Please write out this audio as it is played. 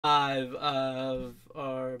Five of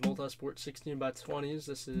our multi-sport 16x20's.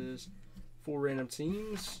 This is 4 random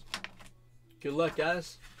teams. Good luck,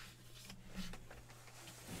 guys.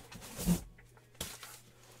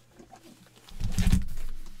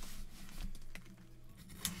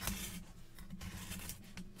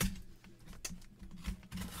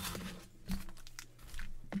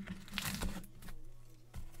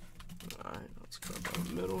 Alright, let's cut down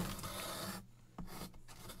the middle.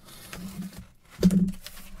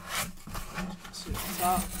 See the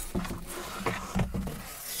top.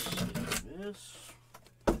 See this.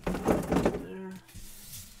 There.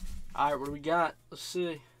 Alright, what do we got? Let's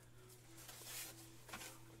see.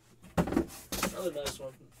 Another nice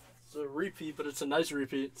one. It's a repeat, but it's a nice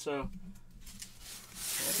repeat, so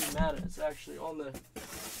can't be mad at it. It's actually on the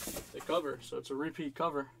cover, so it's a repeat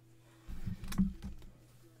cover.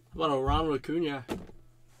 How about a Ronald Acuna?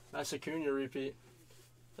 Nice Acuna repeat.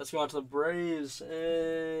 Let's go on to the Braves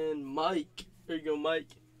and Mike. There you go, Mike.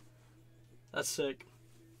 That's sick.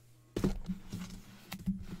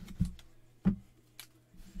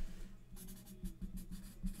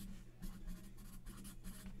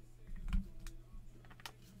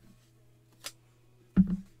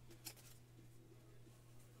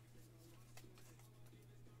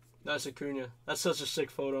 Nice Acuna. That's such a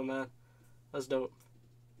sick photo, man. That's dope.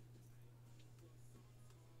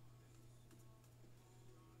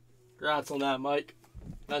 Congrats on that, Mike.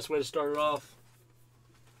 Nice way to start it off.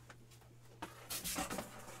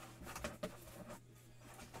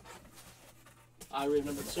 I read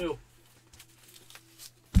number 2.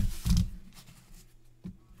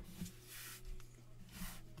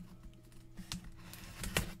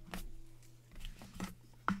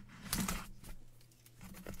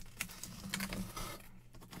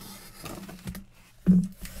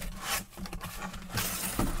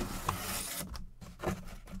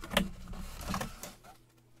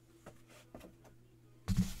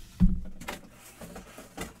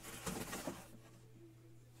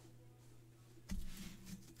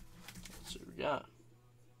 Let's see what we got.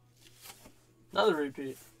 Another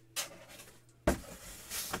repeat.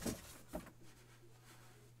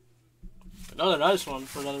 Another nice one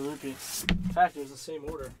for another repeat. In fact, it was the same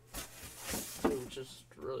order, which is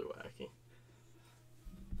really wacky.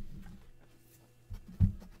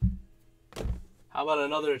 How about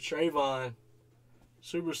another Trayvon?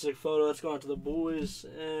 Super sick photo. Let's go on to the boys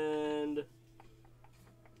and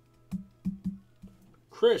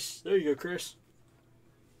Chris. There you go, Chris.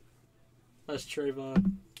 That's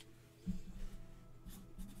Trayvon.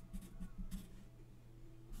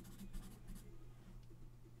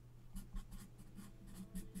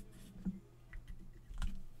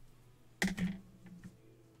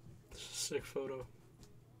 Sick photo.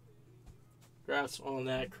 Congrats on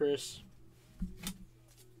that, Chris.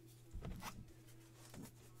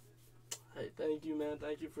 Hey, thank you, man.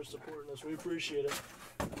 Thank you for supporting us. We appreciate it.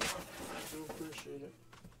 We do appreciate it.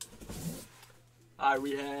 Alright,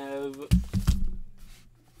 we have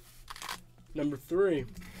number 3.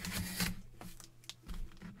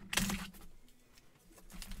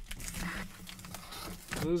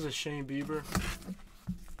 This is a Shane Bieber.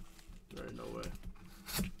 There ain't no way.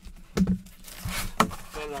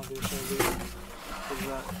 Better not be a Shane Bieber.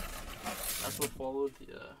 That's what followed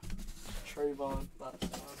the Trayvon last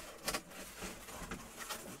time.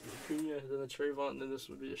 Acuna, then the Trayvon, and then this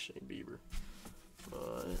would be a Shane Bieber.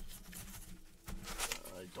 But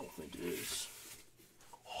I don't think it is.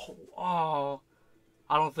 Oh,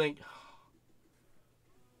 I don't think.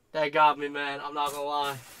 That got me, man. I'm not gonna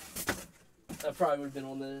lie. That probably would have been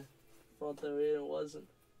on the front there, and it wasn't.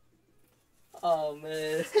 Oh,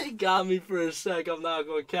 man. It got me for a sec. I'm not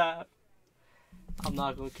gonna cap. I'm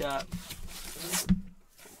not gonna cap.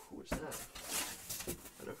 Who is that?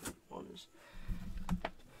 I don't know who one is.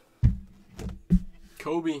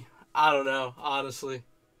 Kobe. I don't know, honestly.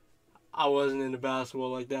 I wasn't into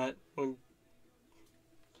basketball like that.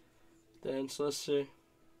 Then, so let's see.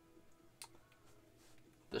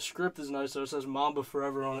 The script is nice, though. It says Mamba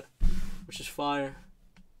Forever on it, which is fire.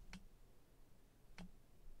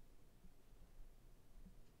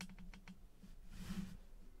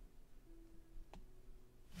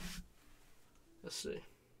 Let's see.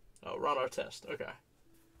 Oh, Ron Artest. Okay.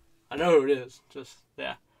 I know who it is. Just,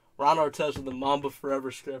 yeah. Ron Artest with the Mamba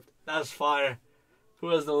Forever script. That's fire. Who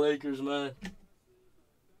has the Lakers, man?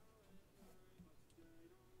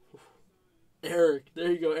 Eric.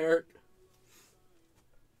 There you go, Eric.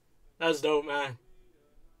 That's dope, man.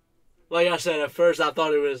 Like I said, at first I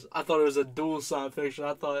thought it was a dual side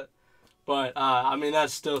picture. But I mean,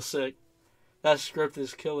 that's still sick. That script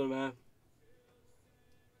is killer, man.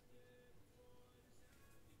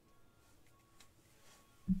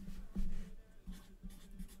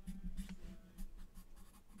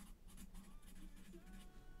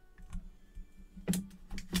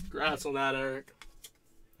 Congrats on that, Eric.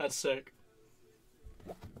 That's sick.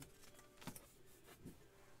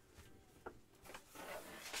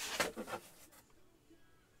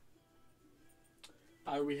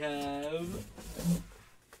 Alright, we have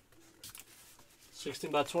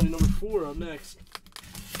 16x20 number 4 up next.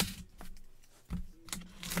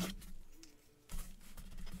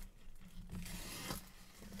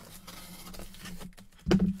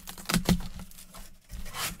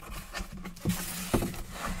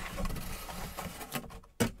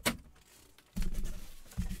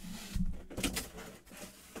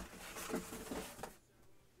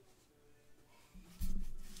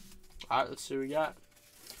 Alright, let's see what we got.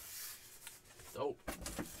 Dope.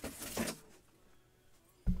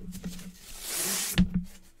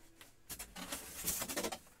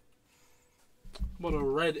 What a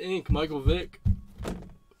red ink, Michael Vick.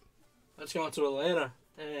 That's going to Atlanta.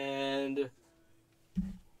 And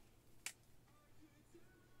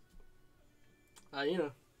you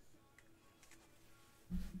know.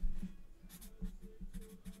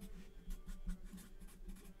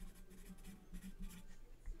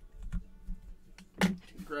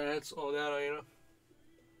 Congrats on that, you know.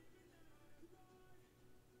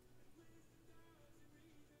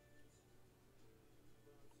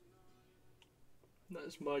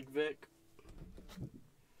 That's Mike Vick.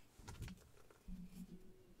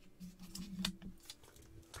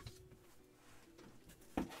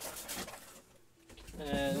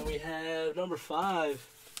 And then we have number 5.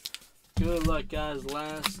 Good luck, guys.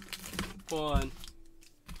 Last one.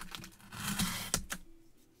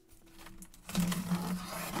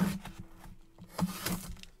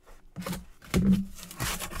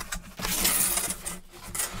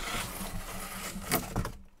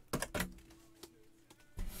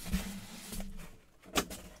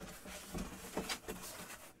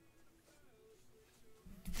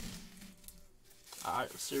 Alright,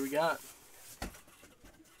 let's see what we got.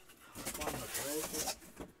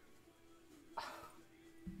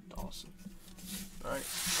 Dawson. Alright,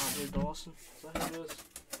 Andre Dawson. Is that who it is?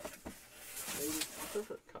 Maybe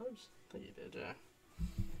perfect Cubs? I think he did, yeah.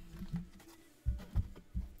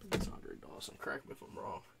 I think it's Andre Dawson. Correct me if I'm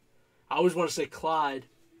wrong. I always want to say Clyde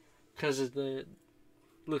because it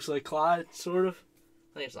looks like Clyde, sort of.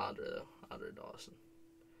 I think it's Andre, though. Andre Dawson.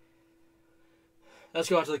 Let's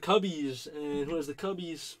go out to the Cubbies. And who has the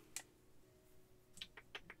Cubbies?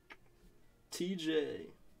 TJ.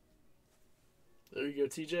 There you go,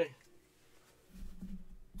 TJ.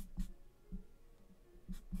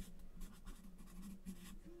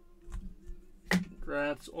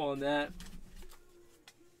 Congrats on that.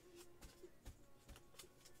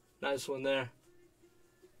 Nice one there.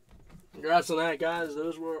 Congrats on that, guys.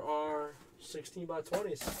 Those were our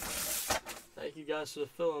 16x20's. Thank you guys for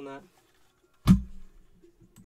filling that.